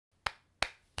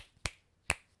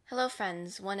Hello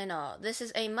friends, one and all. This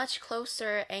is a much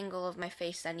closer angle of my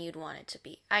face than you'd want it to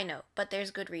be. I know, but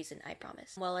there's good reason, I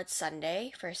promise. Well, it's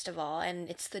Sunday, first of all, and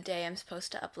it's the day I'm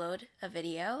supposed to upload a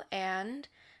video, and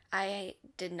I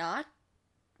did not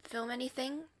film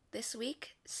anything this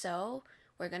week, so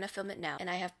we're gonna film it now. And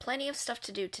I have plenty of stuff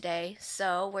to do today,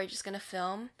 so we're just gonna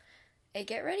film a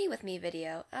get ready with me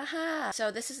video. Aha!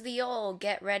 So this is the old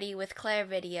get ready with Claire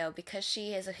video because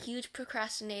she is a huge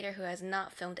procrastinator who has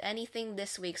not filmed anything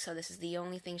this week, so this is the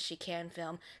only thing she can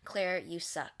film. Claire, you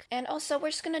suck. And also,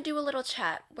 we're just gonna do a little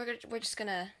chat. We're just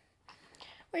gonna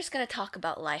talk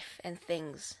about life and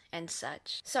things and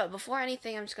such. So before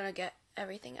anything, I'm just gonna get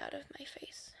everything out of my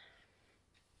face.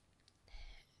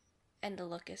 And the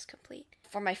look is complete.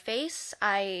 For my face,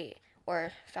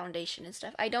 or foundation and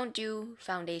stuff, I don't do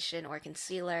foundation or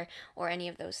concealer or any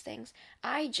of those things.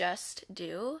 I just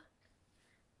do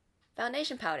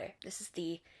foundation powder. This is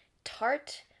the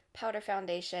Tarte Powder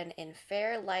Foundation in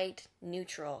Fair Light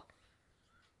Neutral.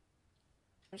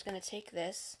 I'm just going to take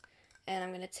this, and I'm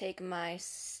going to take my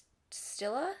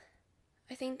Stila.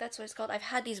 I think that's what it's called. I've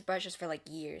had these brushes for like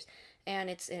years, and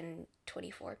it's in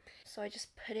 24. So I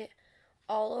just put it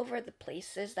all over the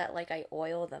places that like I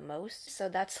oil the most. So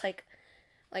that's like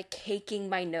caking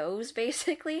my nose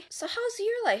basically. So how's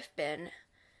your life been?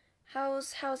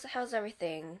 How's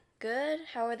everything? Good?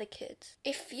 How are the kids?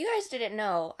 If you guys didn't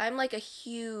know, I'm like a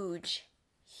huge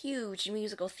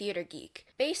musical theater geek.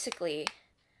 Basically,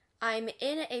 I'm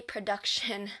in a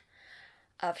production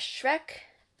of Shrek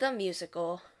the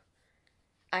Musical.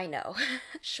 I know.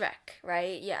 Shrek,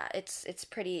 right? Yeah, it's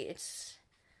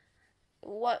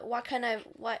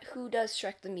who does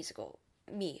Shrek the Musical?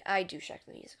 Me. I do Shrek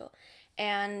the Musical.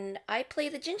 And I play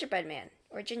the gingerbread man,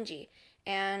 or Gingy.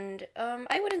 And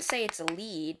I wouldn't say it's a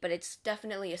lead, but it's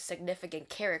definitely a significant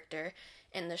character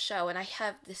in the show. And I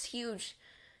have this huge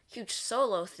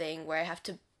solo thing where I have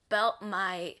to belt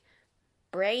my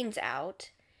brains out.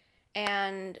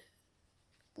 And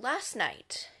last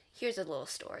night, here's a little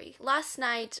story. Last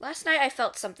night I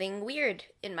felt something weird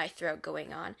in my throat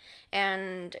going on,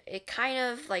 and it kind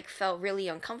of like felt really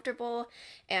uncomfortable,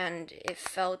 and it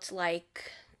felt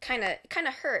like kind of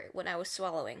hurt when I was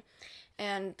swallowing.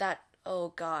 And that,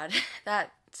 oh god,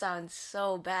 that sounds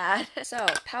so bad. So,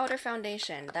 powder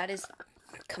foundation, that is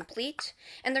complete.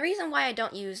 And the reason why I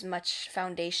don't use much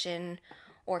foundation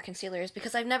or concealer is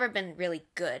because I've never been really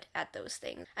good at those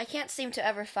things. I can't seem to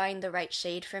ever find the right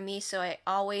shade for me, so I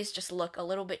always just look a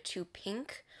little bit too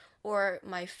pink, or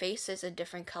my face is a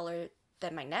different color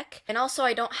than my neck. And also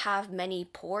I don't have many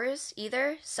pores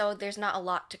either, so there's not a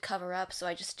lot to cover up, so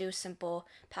I just do simple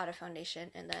powder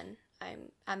foundation and then I'm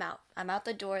out. I'm out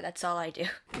the door, that's all I do.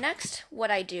 Next,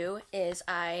 what I do is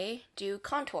I do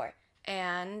contour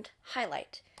and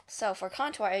highlight. So for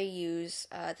contour I use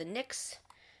the NYX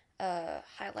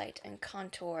highlight and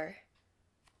contour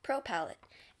pro palette,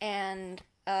 and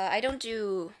I don't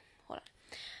do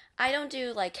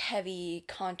like heavy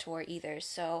contour either,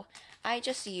 so I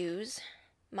just use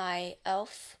my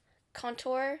e.l.f.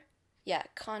 contouring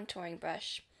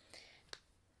brush.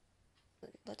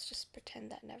 Let's just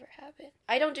pretend that never happened.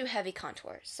 I don't do heavy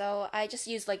contour, so I just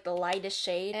use like the lightest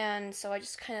shade, and so I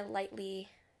just kind of lightly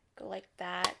go like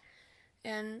that,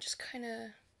 and just go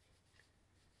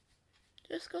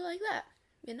like that,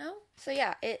 you know? So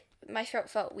yeah, my throat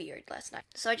felt weird last night.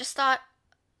 So I just thought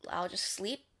I'll just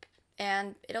sleep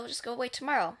and it'll just go away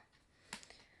tomorrow.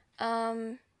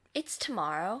 It's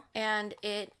tomorrow and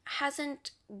it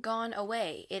hasn't gone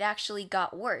away. It actually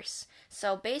got worse.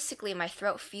 So basically my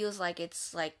throat feels like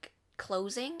it's like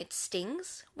closing. It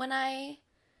stings when I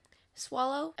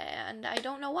swallow, and I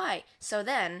don't know why. So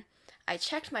then I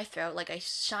checked my throat, like I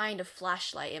shined a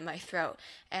flashlight in my throat,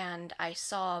 and I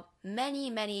saw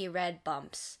many red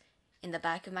bumps in the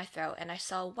back of my throat, and I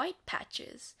saw white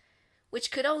patches,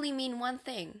 which could only mean one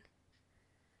thing: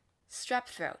 strep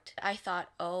throat. I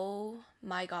thought, oh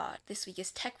my god, this week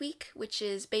is Tech Week, which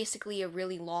is basically a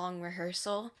really long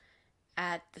rehearsal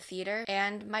at the theater,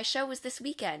 and my show was this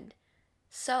weekend.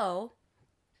 So,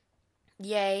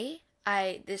 yay.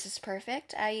 This is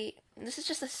perfect. This is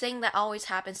just a thing that always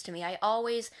happens to me. I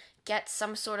always get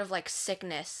some sort of like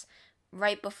sickness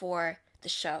right before the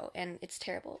show, and it's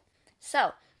terrible.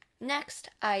 So, next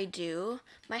I do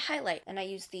my highlight, and I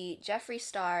use the Jeffree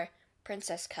Star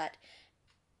Princess Cut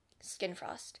Skin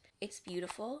Frost. It's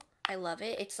beautiful. I love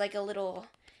it. It's like a little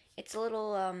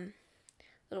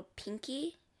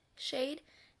pinky shade,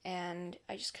 and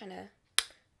I just kind of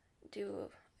do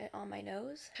it on my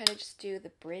nose. Kind of just do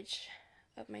the bridge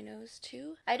of my nose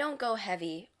too. I don't go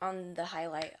heavy on the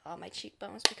highlight on my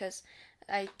cheekbones because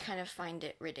I kind of find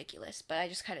it ridiculous, but I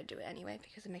just kind of do it anyway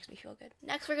because it makes me feel good.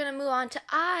 Next, we're going to move on to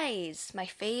eyes, my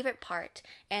favorite part.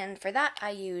 And for that, I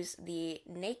use the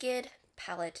Naked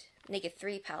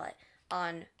 3 palette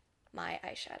on my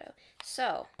eyeshadow.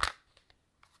 So,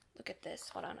 look at this.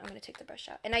 Hold on, I'm going to take the brush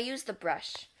out. And I use the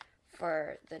brush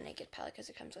for the Naked palette because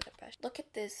it comes with a brush. Look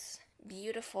at this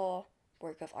beautiful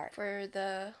work of art. For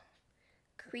the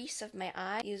crease of my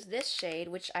eye, I use this shade,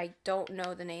 which I don't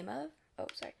know the name of. Oh,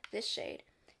 sorry, this shade.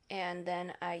 And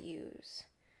then I use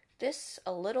this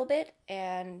a little bit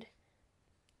and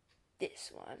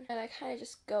this one. And I kind of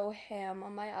just go ham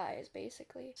on my eyes,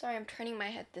 basically. Sorry, I'm turning my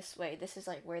head this way. This is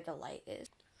like where the light is.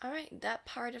 Alright, that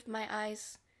part of my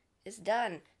eyes is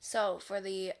done. So, for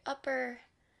the upper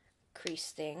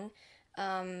crease thing,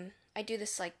 I do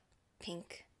this like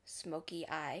pink smoky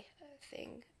eye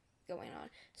thing going on.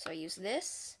 So I use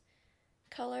this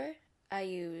color.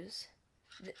 I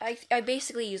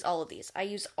basically use all of these. I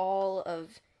use all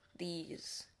of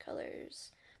these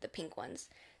colors, the pink ones.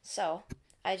 So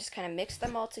I just kind of mix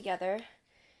them all together,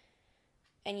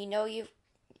 and you know you've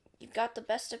got the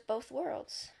best of both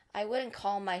worlds. I wouldn't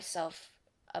call myself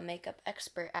a makeup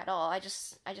expert at all. I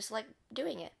just like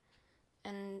doing it,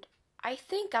 and I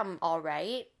think I'm all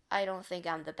right. I don't think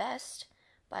I'm the best,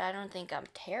 but I don't think I'm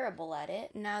terrible at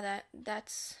it. Now that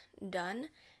that's done,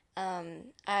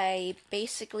 I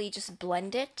basically just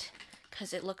blend it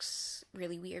because it looks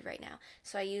really weird right now.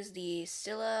 So I use the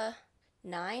Stila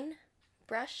 9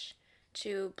 brush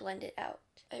to blend it out.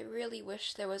 I really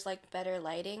wish there was like better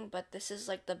lighting, but this is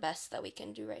like the best that we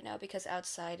can do right now because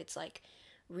outside it's like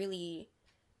really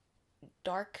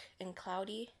dark and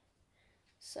cloudy.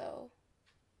 So,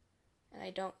 and I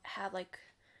don't have like,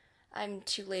 I'm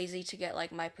too lazy to get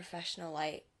like my professional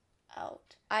light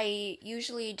out. I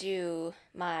usually do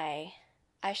my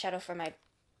eyeshadow for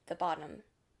the bottom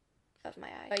of my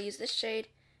eye. I use this shade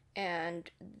and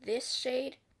this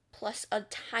shade plus a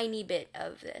tiny bit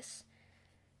of this.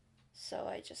 So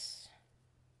I just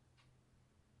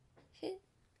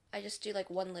do like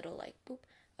one little like boop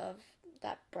of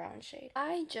that brown shade.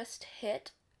 I just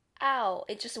hit, ow,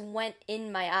 it just went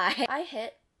in my eye. I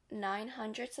hit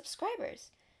 900 subscribers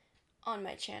on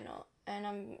my channel, and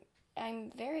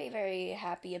I'm very, very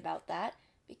happy about that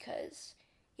because,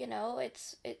 you know,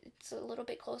 it's a little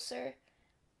bit closer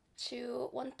to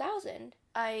 1,000.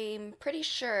 I'm pretty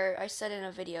sure I said in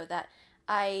a video that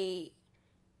I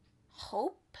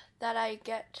hope that I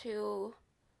get to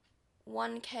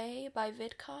 1K by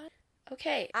VidCon.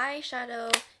 Okay,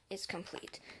 eyeshadow is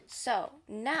complete. So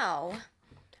now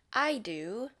I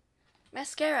do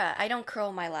mascara. I don't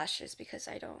curl my lashes because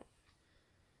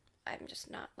I'm just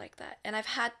not like that. And I've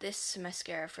had this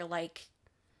mascara for like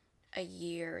a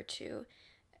year or two.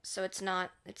 So it's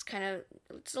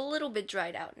a little bit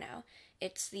dried out now.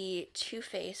 It's the Too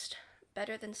Faced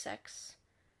Better Than Sex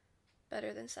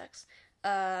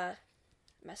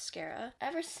mascara.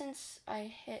 Ever since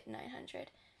I hit 900,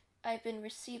 I've been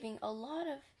receiving a lot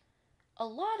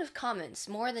of comments,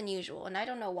 more than usual, and I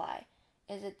don't know why.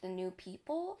 Is it the new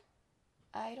people?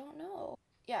 I don't know.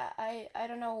 Yeah, I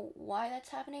don't know why that's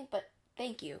happening, but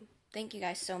thank you. Thank you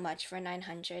guys so much for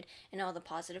 900 and all the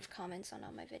positive comments on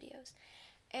all my videos.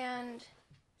 And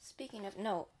speaking of,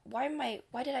 no, why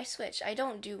did I switch? I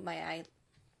don't do my eye,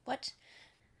 what?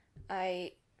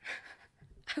 I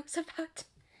was about to,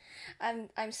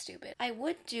 I'm stupid. I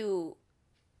would do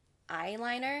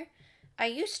eyeliner. I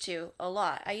used to a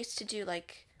lot. I used to do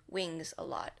like wings a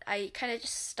lot. I kind of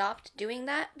just stopped doing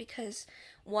that because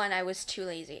one, I was too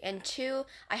lazy, and two,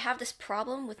 I have this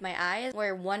problem with my eyes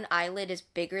where one eyelid is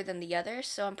bigger than the other,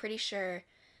 so I'm pretty sure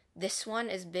this one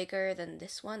is bigger than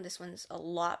this one. This one's a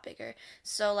lot bigger.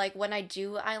 So like when I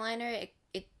do eyeliner,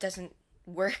 it doesn't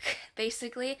work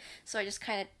basically. So I just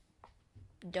kind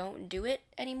of don't do it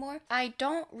anymore. I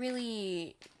don't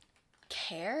really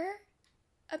care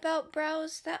about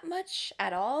brows that much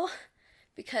at all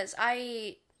because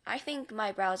I think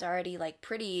my brows are already like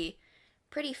pretty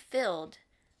filled.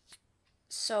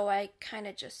 So I kind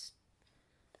of just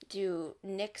do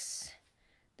this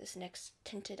NYX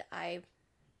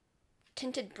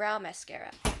tinted brow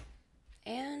mascara.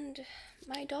 And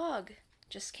my dog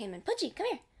just came in. Poochie, come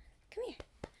here. Come here.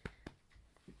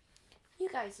 You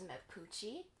guys met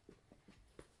Poochie.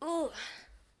 Ooh.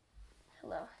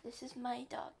 Hello, this is my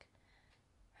dog.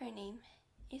 Her name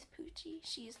is Poochie.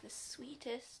 She is the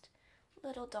sweetest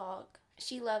little dog.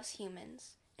 She loves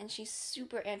humans, and she's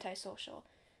super antisocial.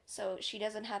 So she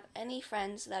doesn't have any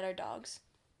friends that are dogs.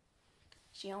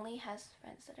 She only has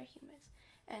friends that are humans.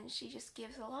 And she just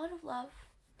gives a lot of love.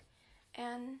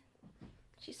 And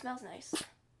she smells nice.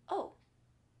 Oh.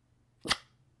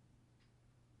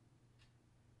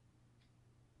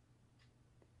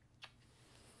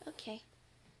 Okay.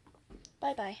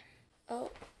 Bye-bye. Oh,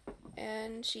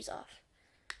 and she's off.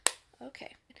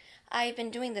 Okay. I've been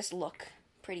doing this look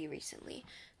pretty recently,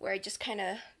 where I just kind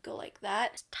of go like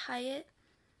that, tie it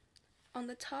on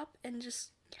the top, and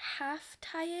just half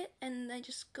tie it, and I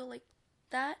just go like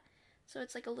that, so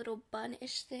it's like a little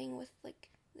bun-ish thing with like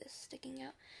this sticking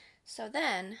out. So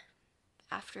then,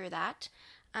 after that,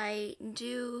 I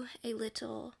do a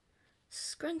little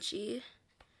scrunchie,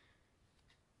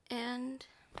 and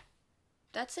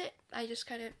that's it. I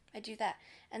do that.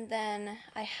 And then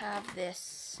I have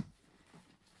this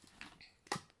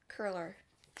curler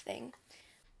thing.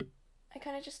 I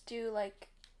kind of just do like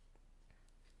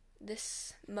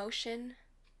this motion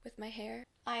with my hair.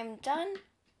 I'm done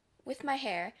with my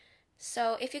hair.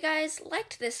 So if you guys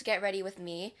liked this Get Ready With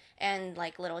Me and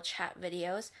like little chat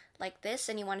videos like this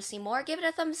and you want to see more, give it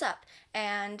a thumbs up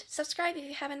and subscribe if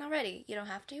you haven't already. You don't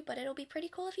have to, but it'll be pretty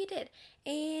cool if you did.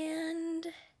 And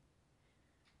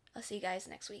I'll see you guys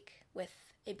next week with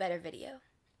a better video.